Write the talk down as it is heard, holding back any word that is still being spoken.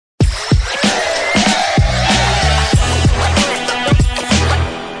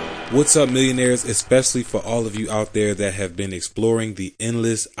What's up, millionaires, especially for all of you out there that have been exploring the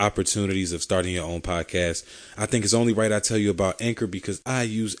endless opportunities of starting your own podcast. I think it's only right I tell you about Anchor because I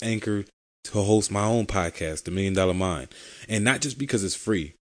use Anchor to host my own podcast, The $1 Million Mind. And not just because it's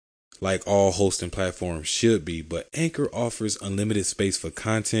free, like all hosting platforms should be, but Anchor offers unlimited space for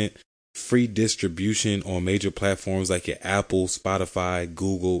content, free distribution on major platforms like your Apple, Spotify,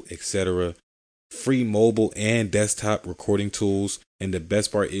 Google, etc., free mobile and desktop recording tools. And the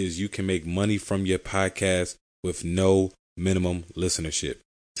best part is you can make money from your podcast with no minimum listenership.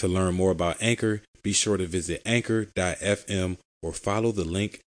 To learn more about Anchor, be sure to visit anchor.fm or follow the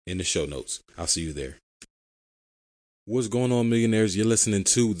link in the show notes. I'll see you there. What's going on, millionaires? You're listening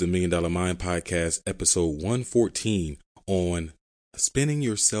to the $1 Million Mind Podcast, episode 114 on spinning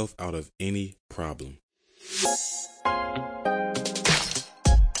yourself out of any problem.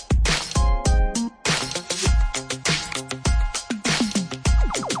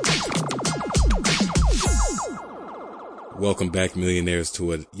 Welcome back, millionaires,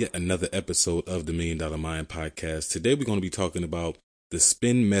 to yet another episode of the $1 Million Mind Podcast. Today, we're going to be talking about the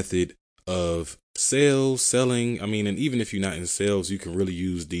spin method of selling. And even if you're not in sales, you can really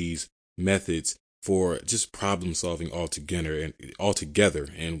use these methods for just problem solving altogether.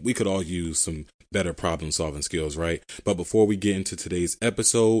 And we could all use some better problem solving skills, right? But before we get into today's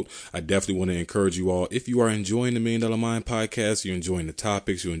episode, I definitely want to encourage you all, if you are enjoying the $1 Million Mind Podcast, you're enjoying the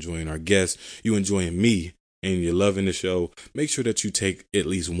topics, you're enjoying our guests, you're enjoying me, and you're loving the show, make sure that you take at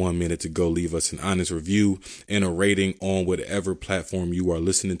least 1 minute to go leave us an honest review and a rating on whatever platform you are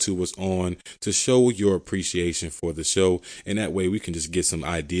listening to us on to show your appreciation for the show. And that way we can just get some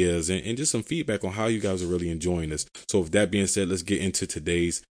ideas and just some feedback on how you guys are really enjoying this. So with that being said, let's get into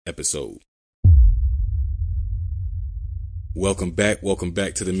today's episode. Welcome back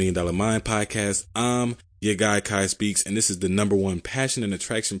to the $1 Million Mind Podcast. I'm your guy, Kai Speaks, and this is the #1 passion and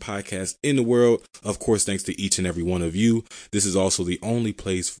attraction podcast in the world. Of course, thanks to each and every one of you. This is also the only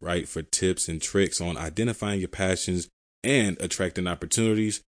place, right, for tips and tricks on identifying your passions and attracting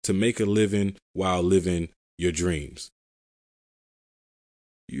opportunities to make a living while living your dreams.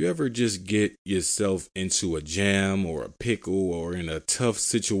 You ever just get yourself into a jam or a pickle or in a tough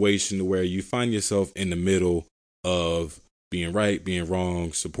situation where you find yourself in the middle of being right, being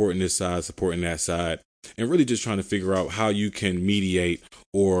wrong, supporting this side, supporting that side, and really just trying to figure out how you can mediate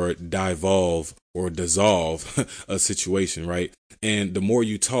or dissolve a situation, right? And the more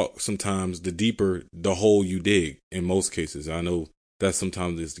you talk, sometimes the deeper the hole you dig in most cases. I know that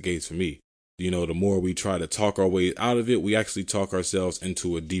sometimes is the case for me. The more we try to talk our way out of it, we actually talk ourselves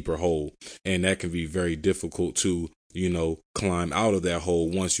into a deeper hole. And that can be very difficult to, climb out of that hole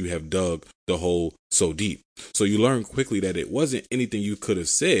once you have dug the hole so deep. So you learn quickly that it wasn't anything you could have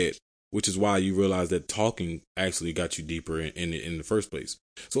said, which is why you realize that talking actually got you deeper in the first place.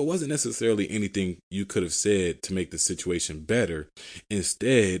 So it wasn't necessarily anything you could have said to make the situation better.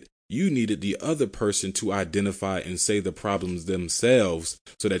 Instead, you needed the other person to identify and say the problems themselves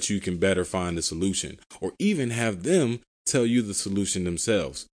so that you can better find the solution, or even have them tell you the solution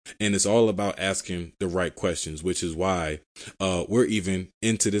themselves. And it's all about asking the right questions, which is why we're even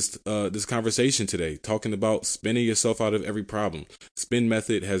into this conversation today, talking about spinning yourself out of every problem. Spin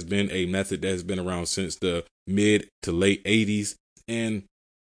method has been a method that has been around since the mid to late 80s. And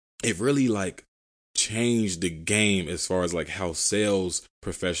it really changed the game as far as how sales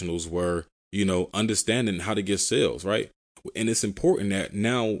professionals were, understanding how to get sales, right? And it's important that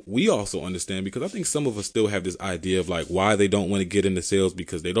now we also understand, because I think some of us still have this idea of why they don't want to get into sales,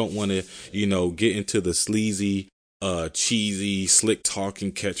 because they don't want to, get into the sleazy, cheesy, slick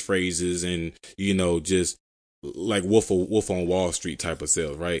talking catchphrases and, just like Wolf on Wall Street type of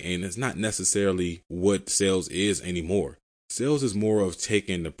sales, right? And it's not necessarily what sales is anymore. Sales is more of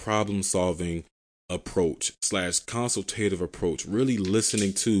taking the problem solving approach / consultative approach, really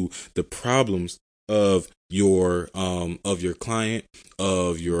listening to the problems of your client,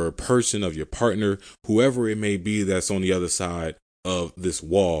 of your person, of your partner, whoever it may be that's on the other side of this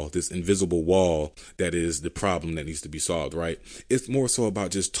wall, this invisible wall that is the problem that needs to be solved, right? It's more so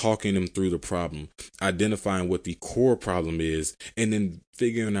about just talking them through the problem, identifying what the core problem is, and then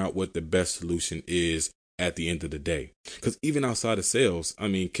figuring out what the best solution is at the end of the day. Because even outside of sales,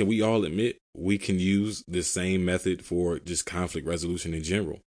 can we all admit we can use the same method for just conflict resolution in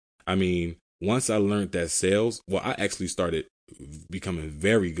general? Once I learned that I actually started becoming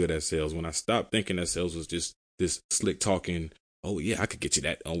very good at sales when I stopped thinking that sales was just this slick talking, oh yeah, I could get you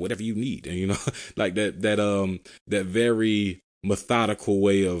that on whatever you need. And that very methodical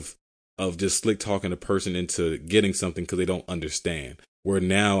way of just slick talking a person into getting something because they don't understand. Where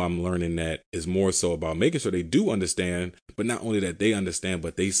now I'm learning that is more so about making sure they do understand, but not only that they understand,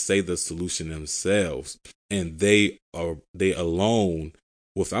 but they say the solution themselves, and they alone,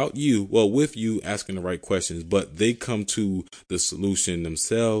 without you, well, with you asking the right questions, but they come to the solution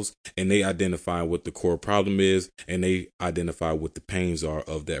themselves, and they identify what the core problem is, and they identify what the pains are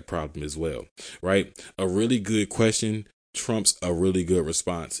of that problem as well, right? A really good question trumps a really good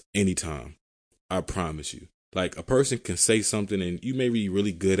response anytime. I promise you. Like, a person can say something and you may be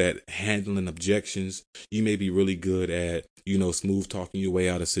really good at handling objections. You may be really good at, smooth talking your way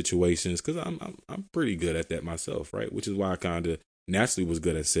out of situations. Cause I'm pretty good at that myself. Right. Which is why I kind of naturally was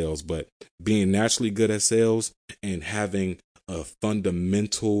good at sales, but being naturally good at sales and having a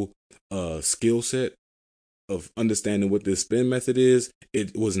fundamental, skill set of understanding what this spin method is,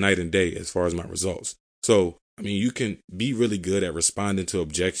 it was night and day as far as my results. So, I mean, you can be really good at responding to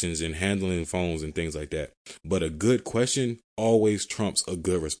objections and handling phones and things like that. But a good question always trumps a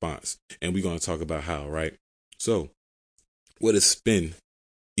good response. And we're going to talk about how, right? So, what does spin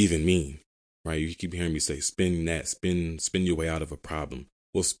even mean? Right? You keep hearing me say spin that, spin your way out of a problem.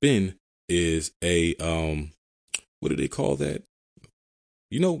 Well, spin is a what do they call that?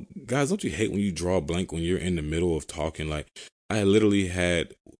 Guys, don't you hate when you draw a blank when you're in the middle of talking? Like, I literally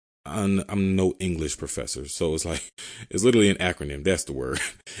had, I'm no English professor, so it's literally an acronym. That's the word.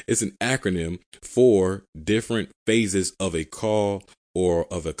 It's an acronym for different phases of a call or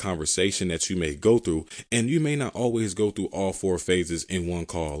of a conversation that you may go through. And you may not always go through all 4 phases in one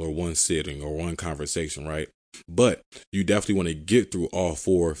call or one sitting or one conversation, right? But you definitely want to get through all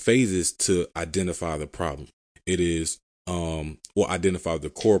 4 phases to identify the problem. It is identify the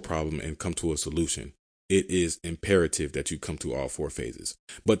core problem and come to a solution. It is imperative that you come to all 4 phases.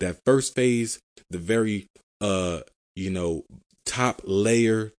 But that first phase, the very top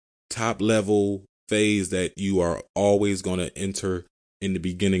layer, top level phase that you are always going to enter in the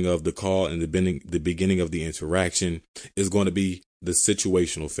beginning of the call and the beginning of the interaction is going to be the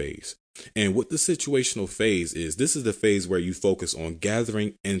situational phase. And what the situational phase is, this is the phase where you focus on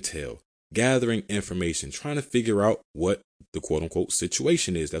gathering intel, gathering information, trying to figure out what the quote unquote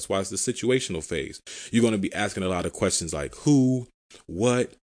situation is. That's why it's the situational phase. You're going to be asking a lot of questions like who,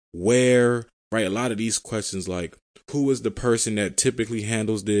 what, where, right? A lot of these questions like, who is the person that typically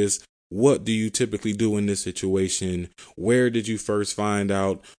handles this? What do you typically do in this situation? Where did you first find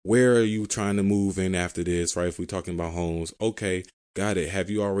out? Where are you trying to move in after this, right? If we're talking about homes, okay, got it. Have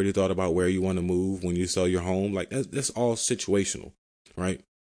you already thought about where you want to move when you sell your home? Like that's all situational, right?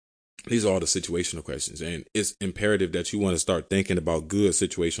 These are all the situational questions, and it's imperative that you want to start thinking about good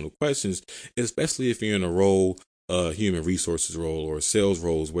situational questions, especially if you're in a role, human resources role or sales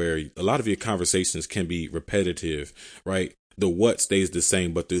roles where a lot of your conversations can be repetitive, right? The what stays the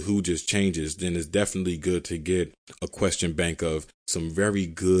same, but the who just changes. Then it's definitely good to get a question bank of some very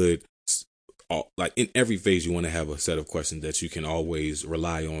good, like in every phase, you want to have a set of questions that you can always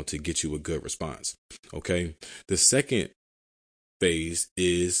rely on to get you a good response. Okay. The second phase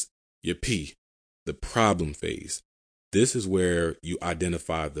is your P, the problem phase. This is where you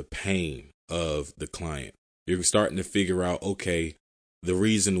identify the pain of the client. You're starting to figure out, okay, the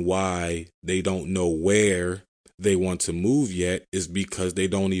reason why they don't know where they want to move yet is because they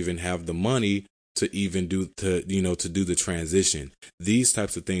don't even have the money to even do the transition. These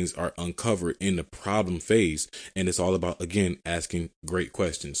types of things are uncovered in the problem phase. And it's all about, again, asking great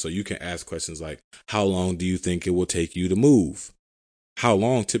questions. So you can ask questions like, how long do you think it will take you to move? How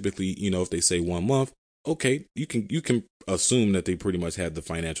long typically, if they say 1 month, okay, you can assume that they pretty much have the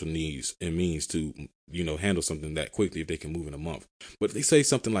financial needs and means to, handle something that quickly if they can move in a month. But if they say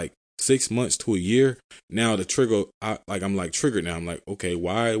something like 6 months to a year, now the trigger, I'm like triggered now. I'm like, okay,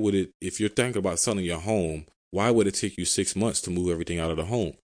 why would it, if you're thinking about selling your home, why would it take you 6 months to move everything out of the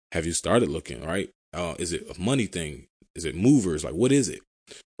home? Have you started looking, right? Is it a money thing? Is it movers? Like, what is it?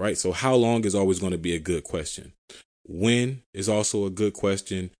 Right? So how long is always going to be a good question. When is also a good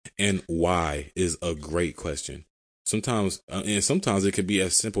question, and why is a great question. Sometimes it could be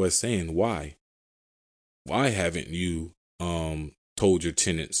as simple as saying why. Why haven't you told your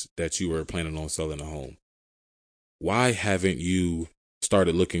tenants that you were planning on selling a home? Why haven't you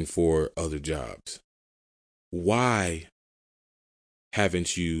started looking for other jobs? Why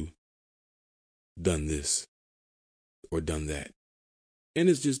haven't you done this or done that? And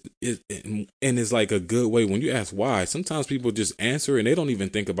it's like a good way when you ask why. Sometimes people just answer and they don't even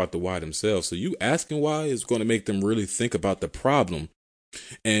think about the why themselves. So you asking why is going to make them really think about the problem.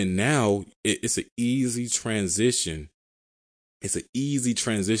 And now it's an easy transition. It's an easy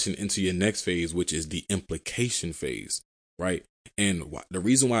transition into your next phase, which is the implication phase, right? And the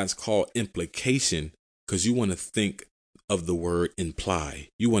reason why it's called implication, because you want to think of the word imply.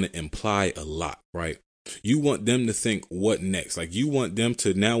 You want to imply a lot, right? You want them to think what next? Like you want them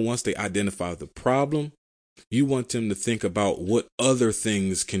to now, once they identify the problem, you want them to think about what other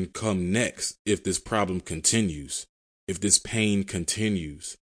things can come next if this problem continues, if this pain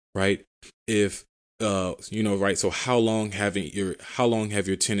continues, right? If right. So how long have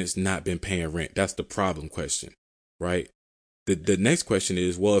your tenants not been paying rent? That's the problem question, right? The next question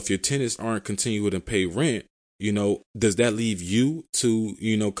is, well, if your tenants aren't continuing to pay rent, does that leave you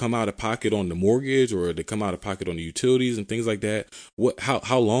to, come out of pocket on the mortgage or to come out of pocket on the utilities and things like that?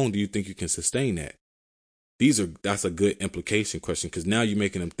 How long do you think you can sustain that? That's a good implication question, because now you're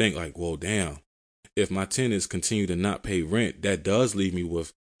making them think like, well, damn, if my tenants continue to not pay rent, that does leave me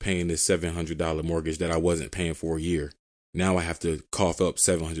with paying this $700 mortgage that I wasn't paying for a year. Now I have to cough up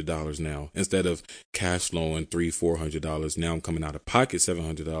 $700 now instead of cash flowing $300-$400. Now I'm coming out of pocket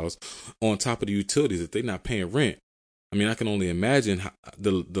 $700 on top of the utilities if they're not paying rent. I mean, I can only imagine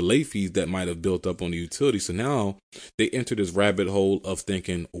the late fees that might have built up on the utility. So now they enter this rabbit hole of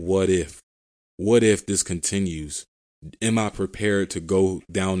thinking, what if? What if this continues? Am I prepared to go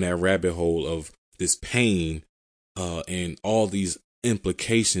down that rabbit hole of this pain and all these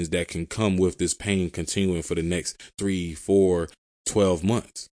implications that can come with this pain continuing for the next 3, 4, 12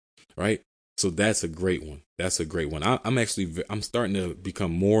 months, right? So that's a great one. That's a great one. I'm starting to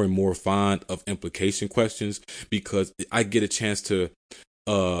become more and more fond of implication questions, because I get a chance to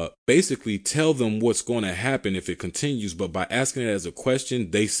basically tell them what's going to happen if it continues, but by asking it as a question,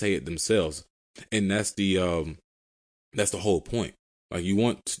 they say it themselves. And that's the whole point. Like you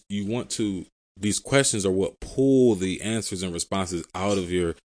want to these questions are what pull the answers and responses out of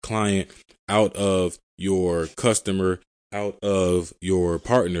your client, out of your customer, out of your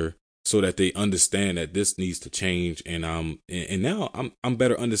partner, so that they understand that this needs to change. And now I'm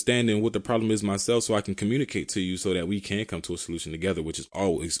better understanding what the problem is myself, so I can communicate to you so that we can come to a solution together, which is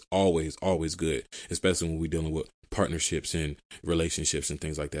always good, especially when we're dealing with partnerships and relationships and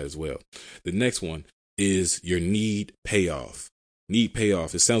things like that as well. The next one is your need payoff. Need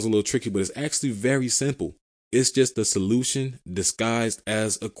payoff. It sounds a little tricky, but it's actually very simple. It's just a solution disguised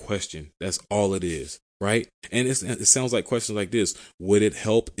as a question. That's all it is, right? And it sounds like questions like this. Would it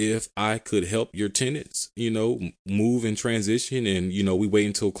help if I could help your tenants, move and transition, and, we wait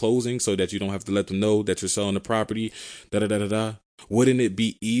until closing so that you don't have to let them know that you're selling the property, da-da-da-da-da. Wouldn't it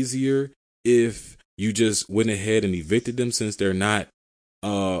be easier if you just went ahead and evicted them since they're not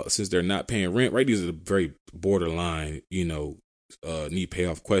paying rent, right? These are very borderline, need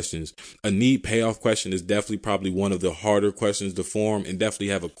payoff questions. A need payoff question is definitely probably one of the harder questions to form and definitely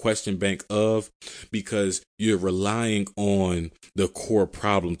have a question bank of, because you're relying on the core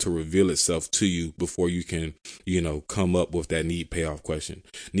problem to reveal itself to you before you can, come up with that need payoff question.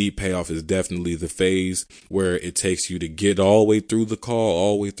 Need payoff is definitely the phase where it takes you to get all the way through the call,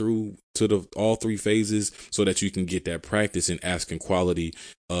 all the way through to all 3 phases, so that you can get that practice in asking quality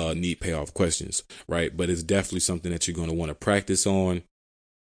need payoff questions, right? But it's definitely something that you're going to want to practice on,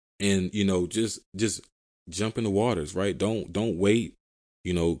 and just jump in the waters, right? Don't wait.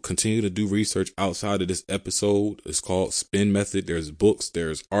 Continue to do research outside of this episode. It's called Spin Method. There's books,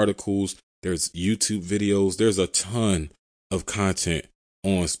 there's articles, there's YouTube videos. There's a ton of content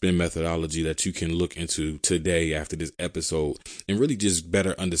on spin methodology that you can look into today after this episode, and really just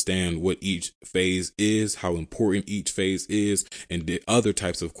better understand what each phase is, how important each phase is, and the other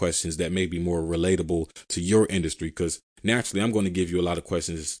types of questions that may be more relatable to your industry. Because naturally, I'm going to give you a lot of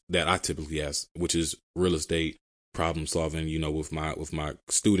questions that I typically ask, which is real estate problem solving, with my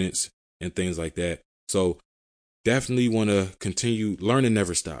students and things like that. So definitely want to continue. Learning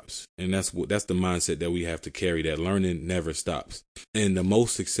never stops, and that's the mindset that we have to carry, that learning never stops. And the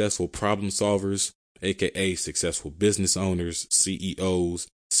most successful problem solvers, aka successful business owners, CEOs,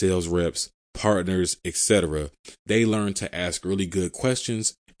 sales reps, partners, etc., they learn to ask really good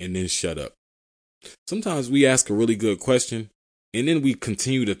questions and then shut up. Sometimes we ask a really good question and then we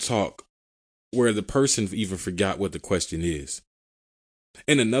continue to talk where the person even forgot what the question is.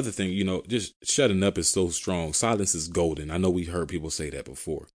 And another thing, just shutting up is so strong. Silence is golden. I know we heard people say that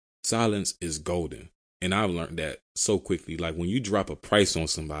before. Silence is golden. And I've learned that so quickly. Like when you drop a price on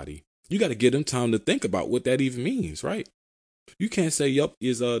somebody, you got to give them time to think about what that even means, right? You can't say, yup,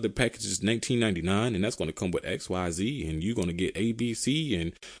 the package is $19.99 and that's going to come with XYZ and you're going to get ABC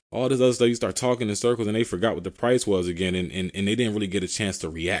and all this other stuff. You start talking in circles and they forgot what the price was again, and they didn't really get a chance to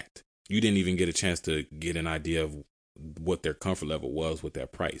react. You didn't even get a chance to get an idea of what their comfort level was with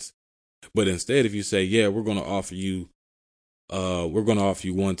that price. But instead, if you say, yeah, we're going to offer you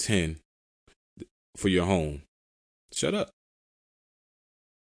 $110 for your home, shut up.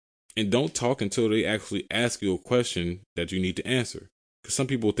 And don't talk until they actually ask you a question that you need to answer. Because some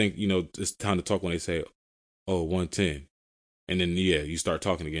people think, it's time to talk when they say, oh, 110. And then, you start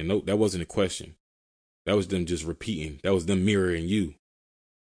talking again. Nope, that wasn't a question. That was them just repeating. That was them mirroring you.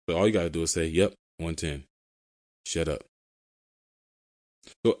 So all you got to do is say, yep, 110. Shut up.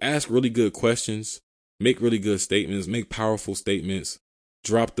 So ask really good questions. Make really good statements. Make powerful statements.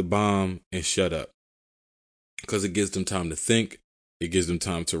 Drop the bomb and shut up. Because it gives them time to think. It gives them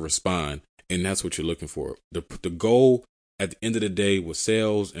time to respond. And that's what you're looking for. The goal at the end of the day with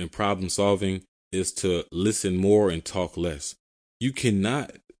sales and problem solving is to listen more and talk less. You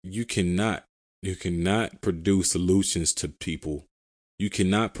cannot produce solutions to people. You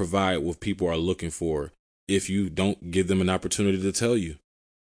cannot provide what people are looking for if you don't give them an opportunity to tell you.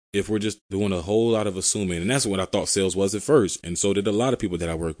 If we're just doing a whole lot of assuming, and that's what I thought sales was at first. And so did a lot of people that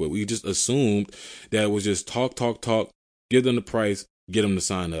I work with. We just assumed that it was just talk, give them the price, get them to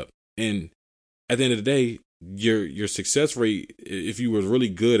sign up. And at the end of the day, your success rate, if you were really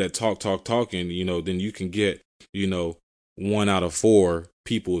good at talking, then you can get, 1 out of 4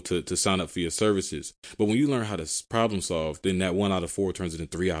 people to sign up for your services. But when you learn how to problem solve, then that 1 out of 4 turns into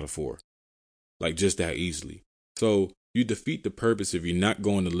 3 out of 4, like just that easily. So you defeat the purpose if you're not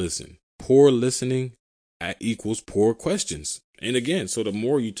going to listen. Poor listening equals poor questions. And again, so the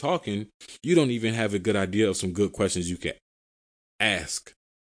more you talking, you don't even have a good idea of some good questions you can ask.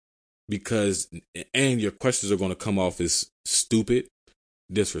 And your questions are going to come off as stupid,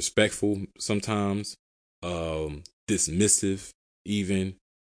 disrespectful sometimes, dismissive even,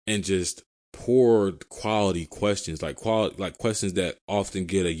 and just poor quality questions, like questions that often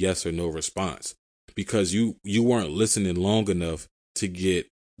get a yes or no response because you weren't listening long enough to get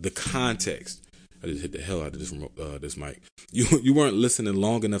the context. I just hit the hell out of this mic. You weren't listening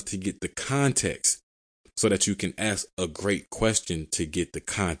long enough to get the context so that you can ask a great question to get the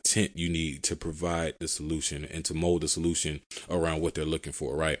content you need to provide the solution and to mold the solution around what they're looking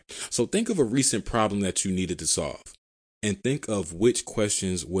for, right? So think of a recent problem that you needed to solve and think of which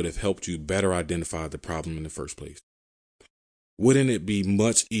questions would have helped you better identify the problem in the first place. Wouldn't it be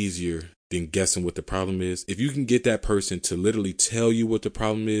much easier than guessing what the problem is? If you can get that person to literally tell you what the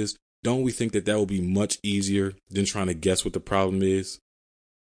problem is, don't we think that will be much easier than trying to guess what the problem is,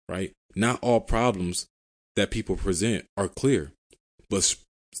 right? Not all problems that people present are clear, but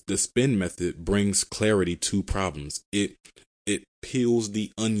the spin method brings clarity to problems. It peels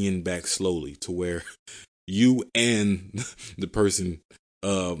the onion back slowly to where you and the person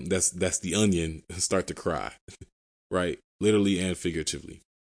that's the onion start to cry, right? Literally and figuratively.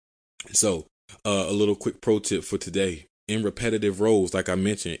 So a little quick pro tip for today. In repetitive roles, like I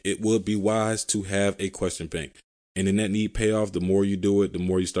mentioned, it would be wise to have a question bank. And in that need payoff, the more you do it, the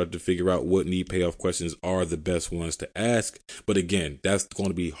more you start to figure out what need payoff questions are the best ones to ask. But again, that's going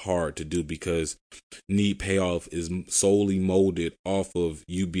to be hard to do because need payoff is solely molded off of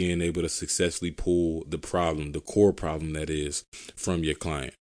you being able to successfully pull the problem, the core problem that is, from your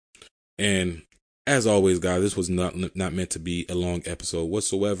client. And as always, guys, this was not meant to be a long episode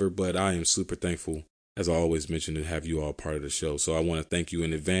whatsoever, but I am super thankful, as I always mention, to have you all part of the show. So I want to thank you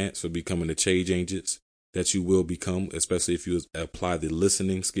in advance for becoming the change agents that you will become, especially if you apply the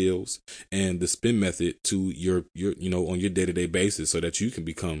listening skills and the spin method to your on your day-to-day basis so that you can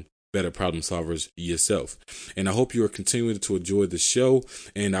become better problem solvers yourself. And I hope you are continuing to enjoy the show.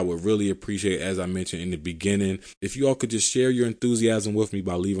 And I would really appreciate, as I mentioned in the beginning, if you all could just share your enthusiasm with me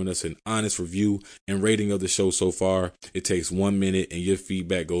by leaving us an honest review and rating of the show so far. It takes 1 minute and your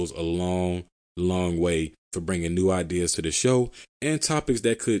feedback goes a long way for bringing new ideas to the show and topics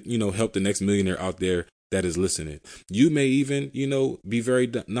that could, help the next millionaire out there that is listening. You may even, be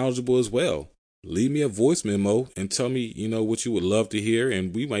very knowledgeable as well. Leave me a voice memo and tell me, what you would love to hear.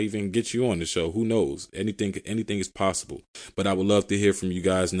 And we might even get you on the show. Who knows? Anything is possible. But I would love to hear from you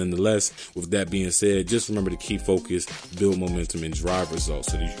guys. Nonetheless, with that being said, just remember to keep focused, build momentum, and drive results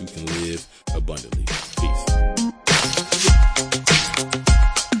so that you can live abundantly. Peace.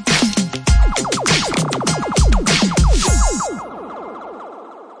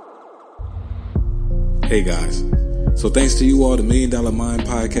 Hey guys, so thanks to you all, the $1 Million Mind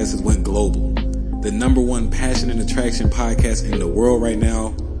podcast has went global. The #1 passion and attraction podcast in the world right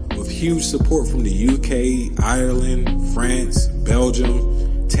now, with huge support from the UK, Ireland, France,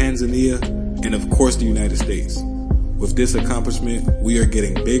 Belgium, Tanzania, and of course the United States. With this accomplishment, we are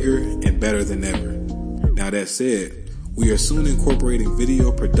getting bigger and better than ever. Now that said, we are soon incorporating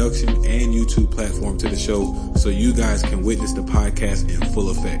video production and YouTube platform to the show so you guys can witness the podcast in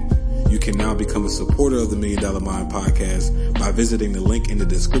full effect. You can now become a supporter of the $1 Million Mind podcast by visiting the link in the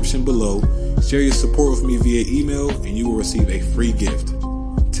description below. Share your support with me via email and you will receive a free gift.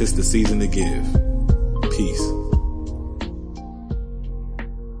 'Tis the season to give. Peace.